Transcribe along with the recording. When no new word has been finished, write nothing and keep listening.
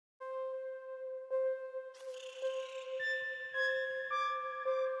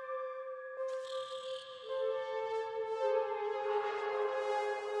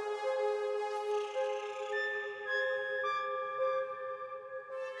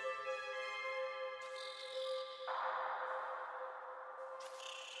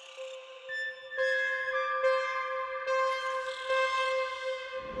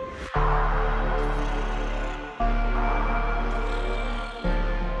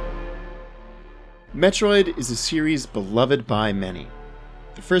Metroid is a series beloved by many.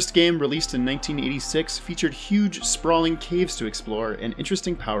 The first game, released in 1986, featured huge, sprawling caves to explore and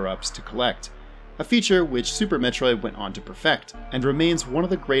interesting power-ups to collect, a feature which Super Metroid went on to perfect, and remains one of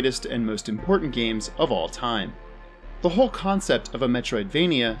the greatest and most important games of all time. The whole concept of a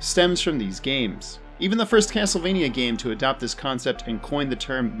Metroidvania stems from these games. Even the first Castlevania game to adopt this concept and coin the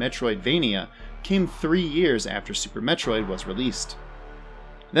term Metroidvania came 3 years after Super Metroid was released.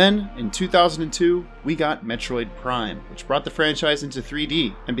 Then, in 2002, we got Metroid Prime, which brought the franchise into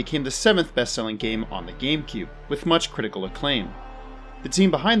 3D and became the 7th best-selling game on the GameCube, with much critical acclaim. The team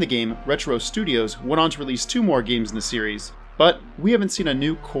behind the game, Retro Studios, went on to release 2 more games in the series, but we haven't seen a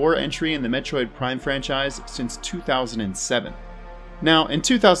new core entry in the Metroid Prime franchise since 2007. Now, in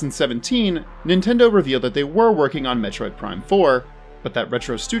 2017, Nintendo revealed that they were working on Metroid Prime 4, but that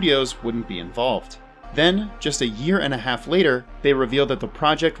Retro Studios wouldn't be involved. Then, just a year and a half later, they revealed that the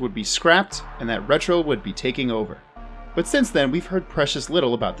project would be scrapped and that Retro would be taking over. But since then, we've heard precious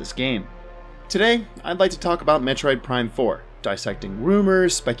little about this game. Today, I'd like to talk about Metroid Prime 4, dissecting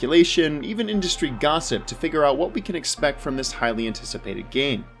rumors, speculation, even industry gossip to figure out what we can expect from this highly anticipated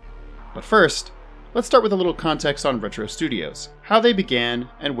game. But first, let's start with a little context on Retro Studios, how they began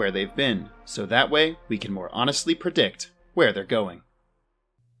and where they've been, so that way we can more honestly predict where they're going.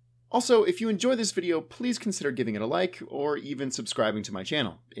 Also, if you enjoy this video, please consider giving it a like or even subscribing to my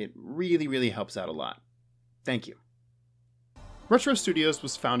channel. It really helps out a lot. Thank you. Retro Studios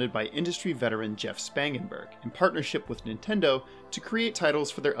was founded by industry veteran Jeff Spangenberg in partnership with Nintendo to create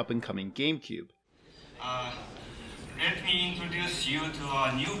titles for their up-and-coming GameCube. Let me introduce you to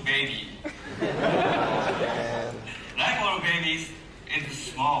a new baby. Like all babies, it's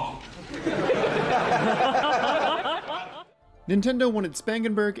small. Nintendo wanted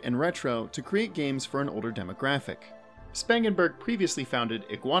Spangenberg and Retro to create games for an older demographic. Spangenberg previously founded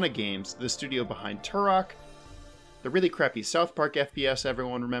Iguana Games, the studio behind Turok, the really crappy South Park FPS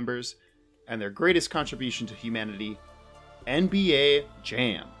everyone remembers, and their greatest contribution to humanity, NBA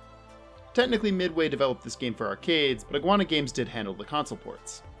Jam. Technically, Midway developed this game for arcades, but Iguana Games did handle the console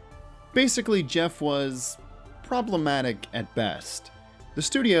ports. Basically, Jeff was problematic at best. The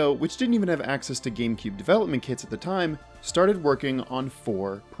studio, which didn't even have access to GameCube development kits at the time, started working on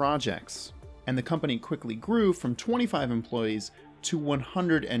 4 projects, and the company quickly grew from 25 employees to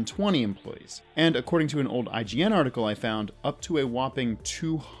 120 employees, and according to an old IGN article I found, up to a whopping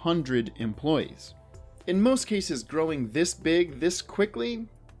 200 employees. In most cases, growing this big this quickly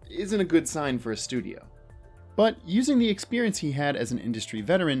isn't a good sign for a studio. But using the experience he had as an industry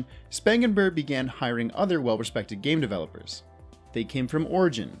veteran, Spangenberg began hiring other well-respected game developers. They came from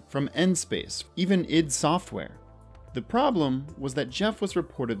Origin, from Endspace, even id Software. The problem was that Jeff was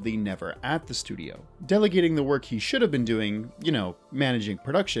reportedly never at the studio, delegating the work he should have been doing, managing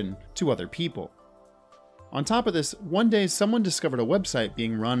production, to other people. On top of this, one day someone discovered a website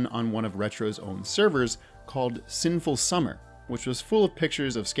being run on one of Retro's own servers called Sinful Summer, which was full of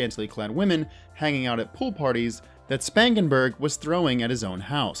pictures of scantily clad women hanging out at pool parties that Spangenberg was throwing at his own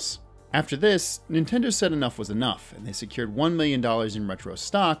house. After this, Nintendo said enough was enough, and they secured $1 million in Retro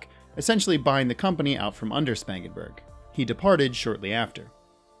stock, essentially buying the company out from under Spangenberg. He departed shortly after.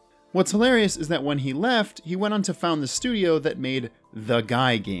 What's hilarious is that when he left, he went on to found the studio that made The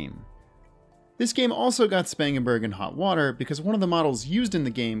Guy game. This game also got Spangenberg in hot water because one of the models used in the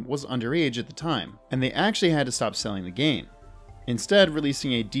game was underage at the time, and they actually had to stop selling the game, instead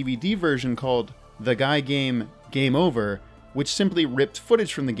releasing a DVD version called The Guy Game Game Over, which simply ripped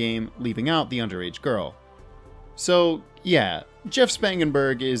footage from the game, leaving out the underage girl. So yeah, Jeff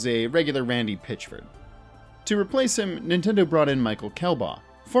Spangenberg is a regular Randy Pitchford. To replace him, Nintendo brought in Michael Kelbaugh,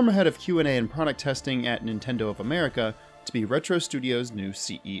 former head of Q&A and product testing at Nintendo of America, to be Retro Studios' new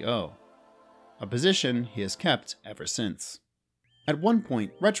CEO. A position he has kept ever since. At one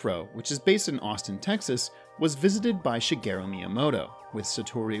point, Retro, which is based in Austin, Texas, was visited by Shigeru Miyamoto, with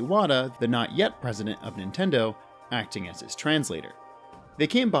Satoru Iwata, the not yet president of Nintendo, acting as his translator. They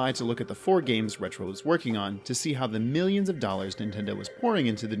came by to look at the 4 games Retro was working on to see how the millions of dollars Nintendo was pouring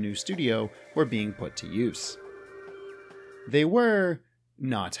into the new studio were being put to use. They were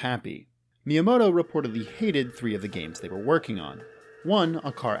not happy. Miyamoto reportedly hated 3 of the games they were working on. One,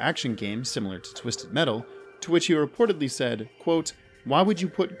 a car action game similar to Twisted Metal, to which he reportedly said, quote, "Why would you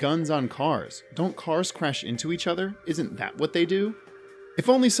put guns on cars? Don't cars crash into each other? Isn't that what they do?" If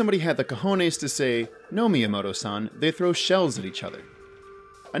only somebody had the cojones to say, "No, Miyamoto-san, they throw shells at each other."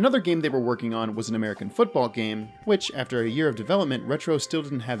 Another game they were working on was an American football game, which, after a year of development, Retro still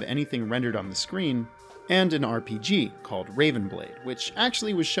didn't have anything rendered on the screen, and an RPG called Ravenblade, which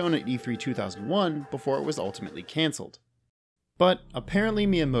actually was shown at E3 2001 before it was ultimately cancelled. But apparently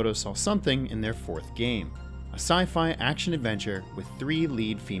Miyamoto saw something in their fourth game, a sci-fi action-adventure with 3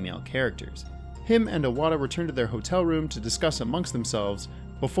 lead female characters. Him and Iwata returned to their hotel room to discuss amongst themselves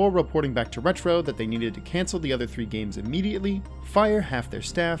before reporting back to Retro that they needed to cancel the other 3 games immediately, fire half their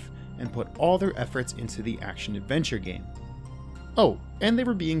staff, and put all their efforts into the action-adventure game. Oh, and they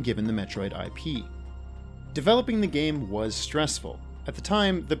were being given the Metroid IP. Developing the game was stressful. At the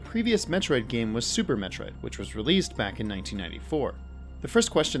time, the previous Metroid game was Super Metroid, which was released back in 1994. The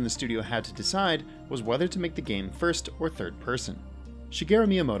first question the studio had to decide was whether to make the game first or third person. Shigeru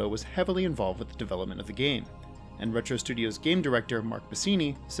Miyamoto was heavily involved with the development of the game, and Retro Studios game director Mark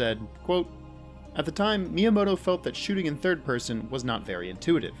Bassini said, quote, "At the time, Miyamoto felt that shooting in third person was not very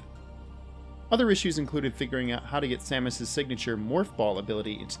intuitive." Other issues included figuring out how to get Samus's signature Morph Ball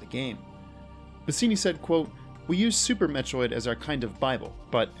ability into the game. Bassini said, quote, "We used Super Metroid as our kind of Bible,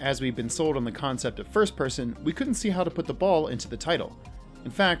 but as we've been sold on the concept of first person, we couldn't see how to put the ball into the title. In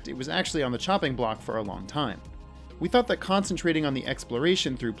fact, it was actually on the chopping block for a long time. We thought that concentrating on the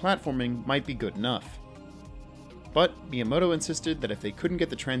exploration through platforming might be good enough." But Miyamoto insisted that if they couldn't get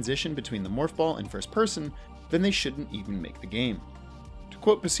the transition between the Morph Ball and first person, then they shouldn't even make the game. To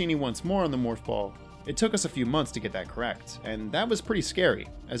quote Bassini once more on the Morph Ball, "It took us a few months to get that correct, and that was pretty scary,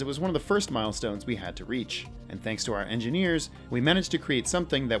 as it was one of the first milestones we had to reach. And thanks to our engineers, we managed to create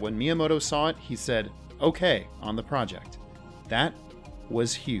something that when Miyamoto saw it, he said, 'Okay,' on the project." That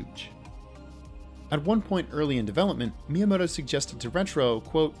was huge. At one point early in development, Miyamoto suggested to Retro,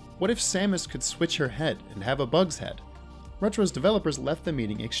 quote, "What if Samus could switch her head and have a bug's head?" Retro's developers left the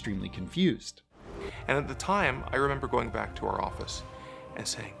meeting extremely confused. And at the time, I remember going back to our office and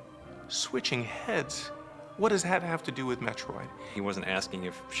saying, "Switching heads? What does that have to do with Metroid?" He wasn't asking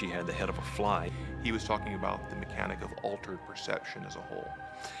if she had the head of a fly. He was talking about the mechanic of altered perception as a whole.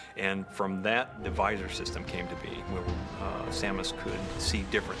 And from that, the visor system came to be, where Samus could see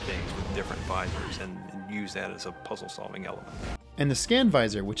different things with different visors and use that as a puzzle-solving element. And the scan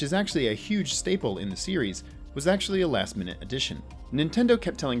visor, which is actually a huge staple in the series, was actually a last-minute addition. Nintendo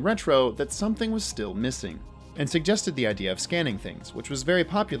kept telling Retro that something was still missing, and suggested the idea of scanning things, which was very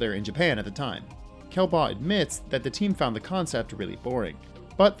popular in Japan at the time. Kelbaugh admits that the team found the concept really boring,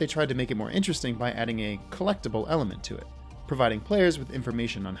 but they tried to make it more interesting by adding a collectible element to it, providing players with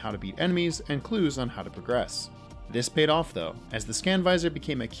information on how to beat enemies and clues on how to progress. This paid off though, as the scan visor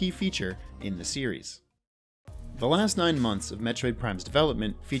became a key feature in the series. The last 9 months of Metroid Prime's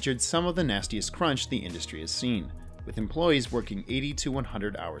development featured some of the nastiest crunch the industry has seen, with employees working 80 to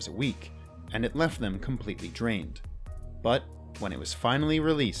 100 hours a week, and it left them completely drained. But when it was finally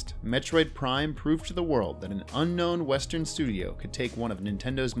released, Metroid Prime proved to the world that an unknown Western studio could take one of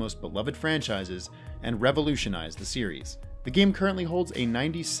Nintendo's most beloved franchises and revolutionize the series. The game currently holds a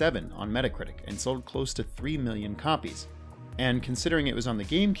 97 on Metacritic and sold close to 3 million copies. And considering it was on the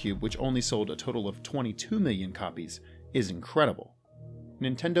GameCube, which only sold a total of 22 million copies, is incredible.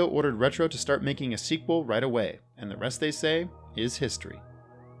 Nintendo ordered Retro to start making a sequel right away, and the rest, they say, is history.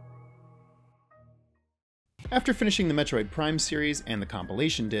 After finishing the Metroid Prime series and the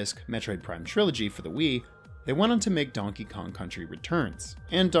compilation disc, Metroid Prime Trilogy for the Wii, they went on to make Donkey Kong Country Returns,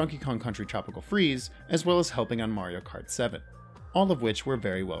 and Donkey Kong Country Tropical Freeze, as well as helping on Mario Kart 7, all of which were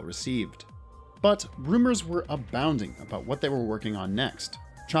very well received. But rumors were abounding about what they were working on next.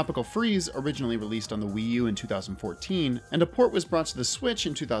 Tropical Freeze originally released on the Wii U in 2014, and a port was brought to the Switch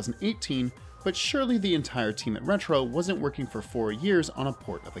in 2018, but surely the entire team at Retro wasn't working for 4 years on a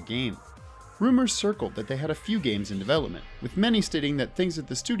port of a game. Rumors circled that they had a few games in development, with many stating that things at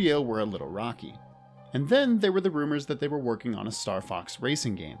the studio were a little rocky. And then there were the rumors that they were working on a Star Fox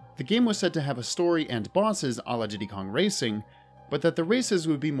racing game. The game was said to have a story and bosses a la Diddy Kong Racing, but that the races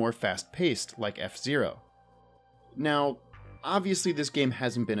would be more fast-paced, like F-Zero. Now, obviously this game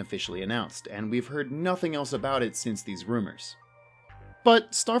hasn't been officially announced, and we've heard nothing else about it since these rumors.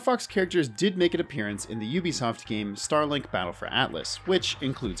 But Star Fox characters did make an appearance in the Ubisoft game Starlink Battle for Atlas, which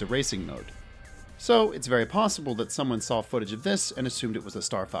includes a racing mode. So it's very possible that someone saw footage of this and assumed it was a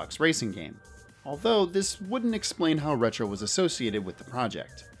Star Fox racing game, although this wouldn't explain how Retro was associated with the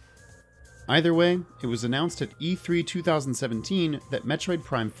project. Either way, it was announced at E3 2017 that Metroid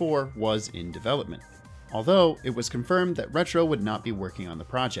Prime 4 was in development, although it was confirmed that Retro would not be working on the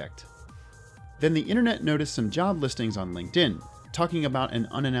project. Then the internet noticed some job listings on LinkedIn, talking about an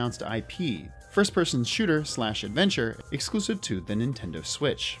unannounced IP, first-person shooter/adventure exclusive to the Nintendo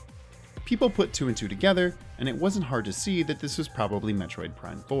Switch. People put 2 and 2 together, and it wasn't hard to see that this was probably Metroid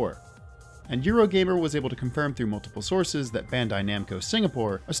Prime 4. And Eurogamer was able to confirm through multiple sources that Bandai Namco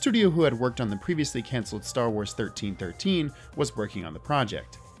Singapore, a studio who had worked on the previously cancelled Star Wars 1313, was working on the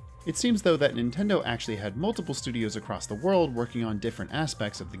project. It seems though that Nintendo actually had multiple studios across the world working on different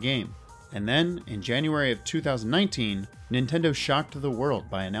aspects of the game. And then, in January of 2019, Nintendo shocked the world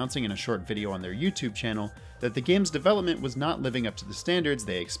by announcing in a short video on their YouTube channel that the game's development was not living up to the standards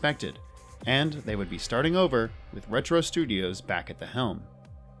they expected, and they would be starting over with Retro Studios back at the helm.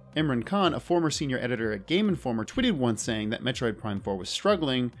 Imran Khan, a former senior editor at Game Informer, tweeted once saying that Metroid Prime 4 was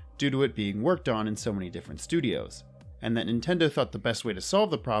struggling due to it being worked on in so many different studios, and that Nintendo thought the best way to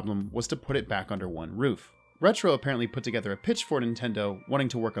solve the problem was to put it back under one roof. Retro apparently put together a pitch for Nintendo, wanting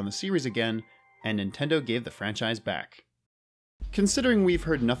to work on the series again, and Nintendo gave the franchise back. Considering we've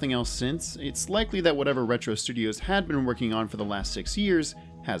heard nothing else since, it's likely that whatever Retro Studios had been working on for the last 6 years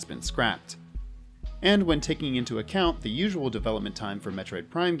has been scrapped. And when taking into account the usual development time for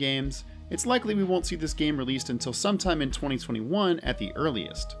Metroid Prime games, it's likely we won't see this game released until sometime in 2021 at the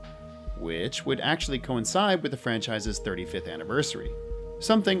earliest, which would actually coincide with the franchise's 35th anniversary.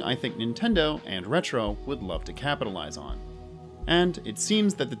 Something I think Nintendo and Retro would love to capitalize on. And it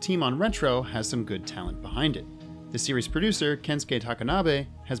seems that the team on Retro has some good talent behind it. The series producer, Kensuke Takanabe,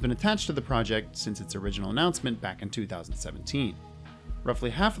 has been attached to the project since its original announcement back in 2017.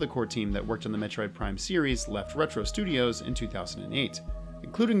 Roughly half of the core team that worked on the Metroid Prime series left Retro Studios in 2008,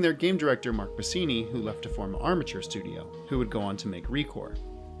 including their game director Mark Bassini, who left to form Armature Studio, who would go on to make Recore.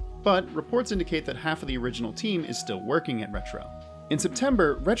 But reports indicate that half of the original team is still working at Retro. In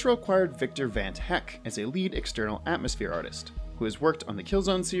September, Retro acquired Victor Van Heck as a lead external atmosphere artist, who has worked on the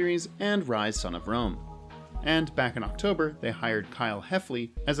Killzone series and Rise Son of Rome. And back in October, they hired Kyle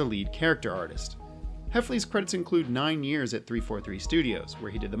Heffley as a lead character artist. Heffley's credits include 9 years at 343 Studios,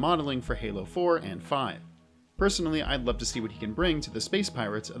 where he did the modeling for Halo 4 and 5. Personally, I'd love to see what he can bring to the space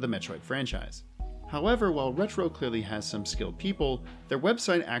pirates of the Metroid franchise. However, while Retro clearly has some skilled people, their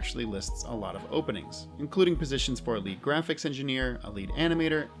website actually lists a lot of openings, including positions for a lead graphics engineer, a lead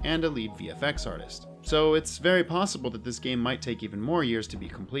animator, and a lead VFX artist. So it's very possible that this game might take even more years to be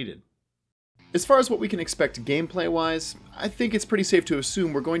completed. As far as what we can expect gameplay-wise, I think it's pretty safe to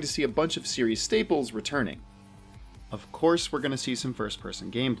assume we're going to see a bunch of series staples returning. Of course we're going to see some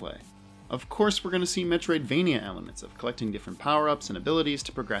first-person gameplay. Of course we're going to see Metroidvania elements of collecting different power-ups and abilities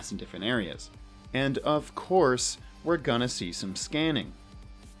to progress in different areas. And of course, we're gonna see some scanning.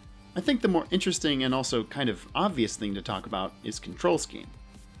 I think the more interesting and also kind of obvious thing to talk about is control scheme.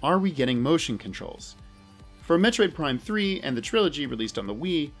 Are we getting motion controls? For Metroid Prime 3 and the trilogy released on the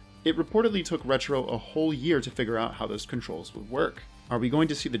Wii, it reportedly took Retro a whole year to figure out how those controls would work. Are we going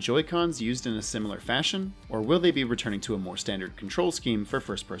to see the Joy-Cons used in a similar fashion, or will they be returning to a more standard control scheme for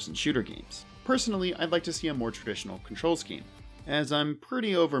first-person shooter games? Personally, I'd like to see a more traditional control scheme, as I'm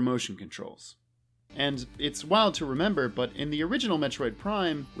pretty over motion controls. And it's wild to remember, but in the original Metroid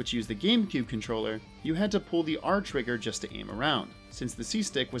Prime, which used the GameCube controller, you had to pull the R trigger just to aim around, since the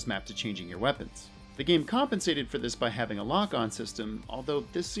C-stick was mapped to changing your weapons. The game compensated for this by having a lock-on system, although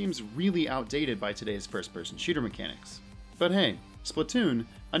this seems really outdated by today's first-person shooter mechanics. But hey, Splatoon,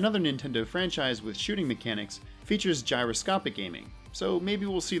 another Nintendo franchise with shooting mechanics, features gyroscopic aiming, so maybe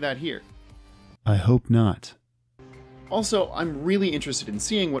we'll see that here. I hope not. Also, I'm really interested in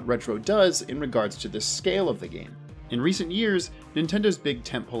seeing what Retro does in regards to the scale of the game. In recent years, Nintendo's big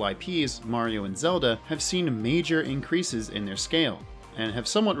tentpole IPs, Mario and Zelda, have seen major increases in their scale, and have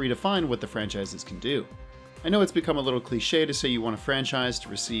somewhat redefined what the franchises can do. I know it's become a little cliche to say you want a franchise to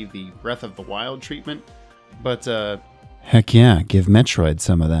receive the Breath of the Wild treatment, but heck yeah, give Metroid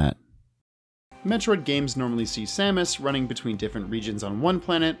some of that. Metroid games normally see Samus running between different regions on one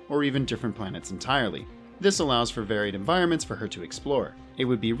planet, or even different planets entirely. This allows for varied environments for her to explore. It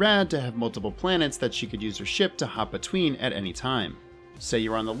would be rad to have multiple planets that she could use her ship to hop between at any time. Say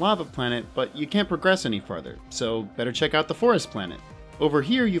you're on the lava planet, but you can't progress any farther, so better check out the forest planet. Over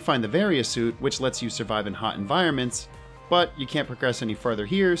here you find the Varia suit, which lets you survive in hot environments, but you can't progress any farther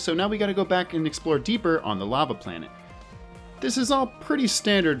here, so now we gotta go back and explore deeper on the lava planet. This is all pretty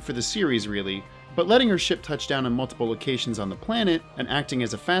standard for the series really, but letting her ship touch down in multiple locations on the planet and acting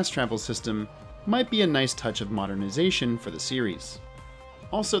as a fast travel system might be a nice touch of modernization for the series.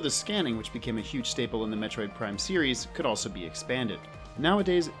 Also, the scanning, which became a huge staple in the Metroid Prime series, could also be expanded.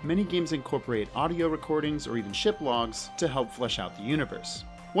 Nowadays, many games incorporate audio recordings or even ship logs to help flesh out the universe.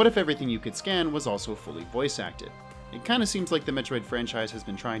 What if everything you could scan was also fully voice acted? It kinda seems like the Metroid franchise has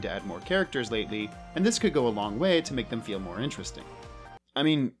been trying to add more characters lately, and this could go a long way to make them feel more interesting. I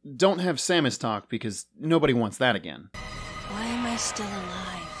mean, don't have Samus talk because nobody wants that again. Why am I still alive?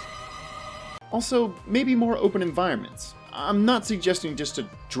 Also, maybe more open environments. I'm not suggesting just to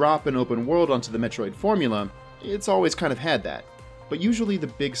drop an open world onto the Metroid formula, it's always kind of had that. but usually the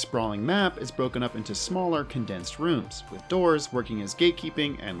big sprawling map is broken up into smaller, condensed rooms, with doors working as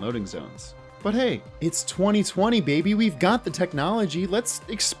gatekeeping and loading zones. But hey, it's 2020, baby, we've got the technology, let's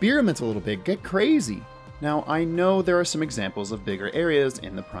experiment a little bit, get crazy! Now, I know there are some examples of bigger areas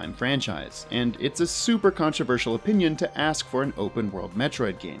in the Prime franchise, and it's a super controversial opinion to ask for an open-world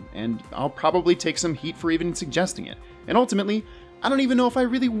Metroid game, and I'll probably take some heat for even suggesting it. And ultimately, I don't even know if I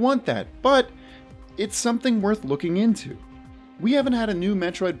really want that, but it's something worth looking into. We haven't had a new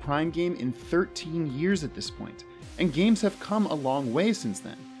Metroid Prime game in 13 years at this point, and games have come a long way since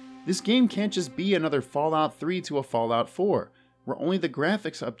then. This game can't just be another Fallout 3 to a Fallout 4, where only the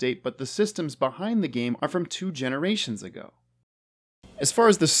graphics update but the systems behind the game are from 2 generations ago. As far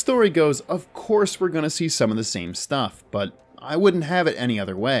as the story goes, of course we're gonna see some of the same stuff, but I wouldn't have it any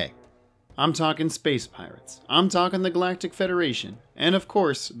other way. I'm talking space pirates, I'm talking the Galactic Federation, and of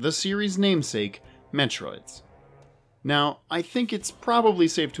course, the series' namesake, Metroids. Now, I think it's probably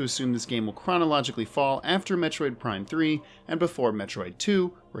safe to assume this game will chronologically fall after Metroid Prime 3 and before Metroid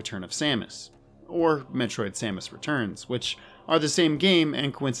 2, Return of Samus. Or Metroid Samus Returns, which are the same game,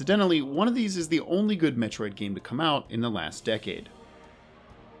 and coincidentally, one of these is the only good Metroid game to come out in the last decade.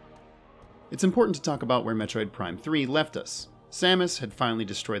 It's important to talk about where Metroid Prime 3 left us. Samus had finally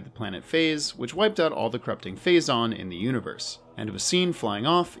destroyed the planet Phase, which wiped out all the corrupting Phazon in the universe, and was seen flying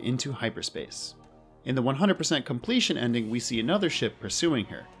off into hyperspace. In the 100% completion ending, we see another ship pursuing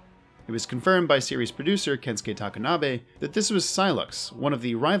her. It was confirmed by series producer Kensuke Takanabe that this was Sylux, one of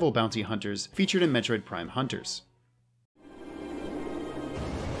the rival bounty hunters featured in Metroid Prime Hunters.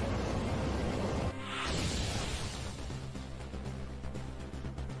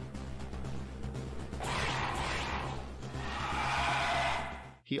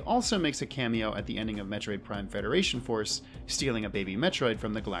 He also makes a cameo at the ending of Metroid Prime Federation Force, stealing a baby Metroid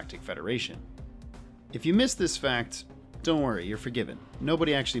from the Galactic Federation. If you missed this fact, don't worry, you're forgiven.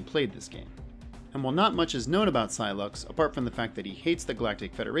 Nobody actually played this game. And while not much is known about Sylux, apart from the fact that he hates the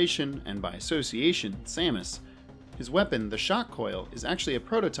Galactic Federation, and by association, Samus, his weapon, the Shock Coil, is actually a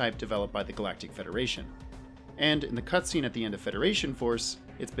prototype developed by the Galactic Federation. And in the cutscene at the end of Federation Force,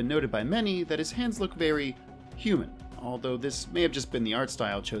 it's been noted by many that his hands look very human, although this may have just been the art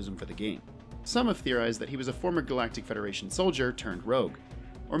style chosen for the game. Some have theorized that he was a former Galactic Federation soldier turned rogue,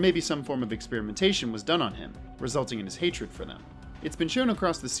 or maybe some form of experimentation was done on him, resulting in his hatred for them. It's been shown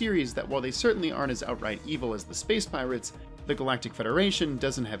across the series that while they certainly aren't as outright evil as the space pirates, the Galactic Federation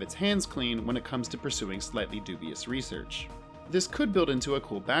doesn't have its hands clean when it comes to pursuing slightly dubious research. This could build into a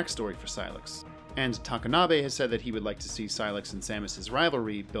cool backstory for Sylux, and Takanabe has said that he would like to see Sylux and Samus'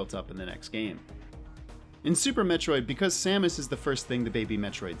 rivalry built up in the next game. In Super Metroid, because Samus is the first thing the baby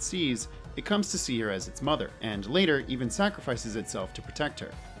Metroid sees, it comes to see her as its mother, and later even sacrifices itself to protect her.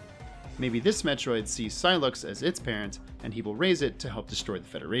 Maybe this Metroid sees Sylux as its parent, and he will raise it to help destroy the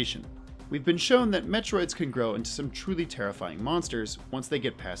Federation. We've been shown that Metroids can grow into some truly terrifying monsters once they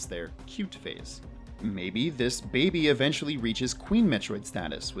get past their cute phase. Maybe this baby eventually reaches Queen Metroid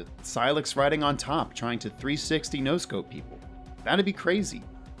status, with Sylux riding on top trying to 360 no-scope people. That'd be crazy.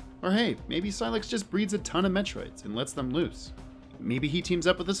 Or hey, maybe Sylux just breeds a ton of Metroids and lets them loose. Maybe he teams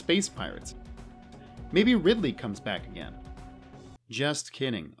up with the space pirates. Maybe Ridley comes back again. Just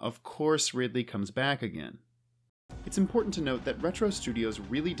kidding, of course Ridley comes back again. It's important to note that Retro Studios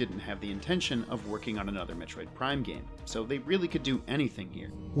really didn't have the intention of working on another Metroid Prime game, so they really could do anything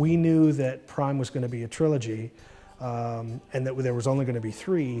here. We knew that Prime was going to be a trilogy, and that there was only going to be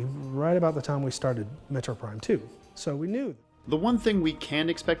 3 right about the time we started Metroid Prime 2, so we knew. The one thing we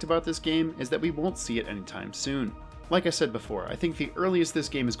can expect about this game is that we won't see it anytime soon. Like I said before, I think the earliest this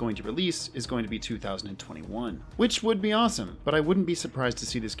game is going to release is going to be 2021, which would be awesome, but I wouldn't be surprised to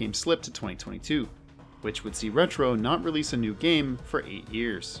see this game slip to 2022, which would see Retro not release a new game for 8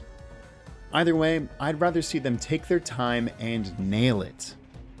 years. Either way, I'd rather see them take their time and nail it.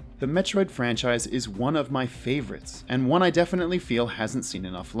 The Metroid franchise is one of my favorites, and one I definitely feel hasn't seen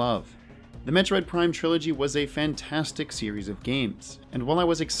enough love. The Metroid Prime trilogy was a fantastic series of games, and while I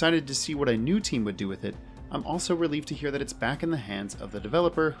was excited to see what a new team would do with it, I'm also relieved to hear that it's back in the hands of the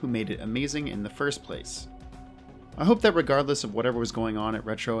developer who made it amazing in the first place. I hope that regardless of whatever was going on at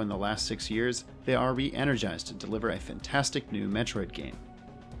Retro in the last 6 years, they are re-energized to deliver a fantastic new Metroid game.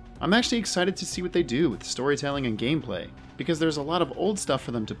 I'm actually excited to see what they do with storytelling and gameplay, because there's a lot of old stuff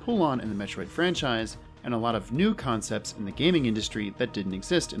for them to pull on in the Metroid franchise, and a lot of new concepts in the gaming industry that didn't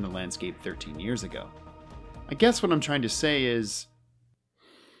exist in the landscape 13 years ago. I guess what I'm trying to say is,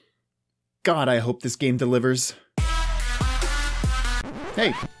 God, I hope this game delivers.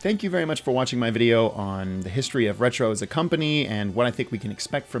 Hey, thank you very much for watching my video on the history of Retro as a company and what I think we can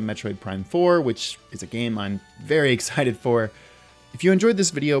expect from Metroid Prime 4, which is a game I'm very excited for. If you enjoyed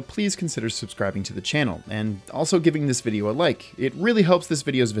this video, please consider subscribing to the channel, and also giving this video a like. It really helps this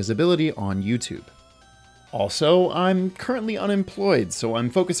video's visibility on YouTube. Also, I'm currently unemployed, so I'm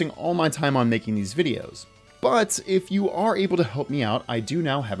focusing all my time on making these videos. But if you are able to help me out, I do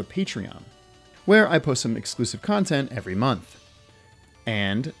now have a Patreon, where I post some exclusive content every month.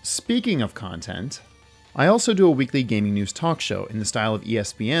 And speaking of content, I also do a weekly gaming news talk show in the style of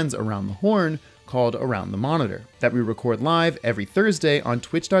ESPN's Around the Horn called Around the Monitor, that we record live every Thursday on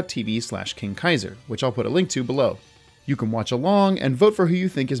twitch.tv/KingKaiser, which I'll put a link to below. You can watch along and vote for who you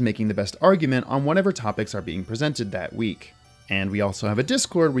think is making the best argument on whatever topics are being presented that week. And we also have a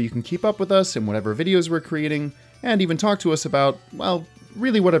Discord where you can keep up with us in whatever videos we're creating, and even talk to us about, well,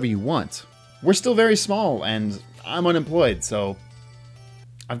 really whatever you want. We're still very small, and I'm unemployed, so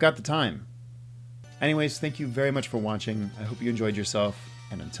I've got the time. Anyways, thank you very much for watching. I hope you enjoyed yourself,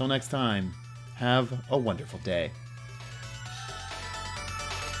 and until next time, have a wonderful day.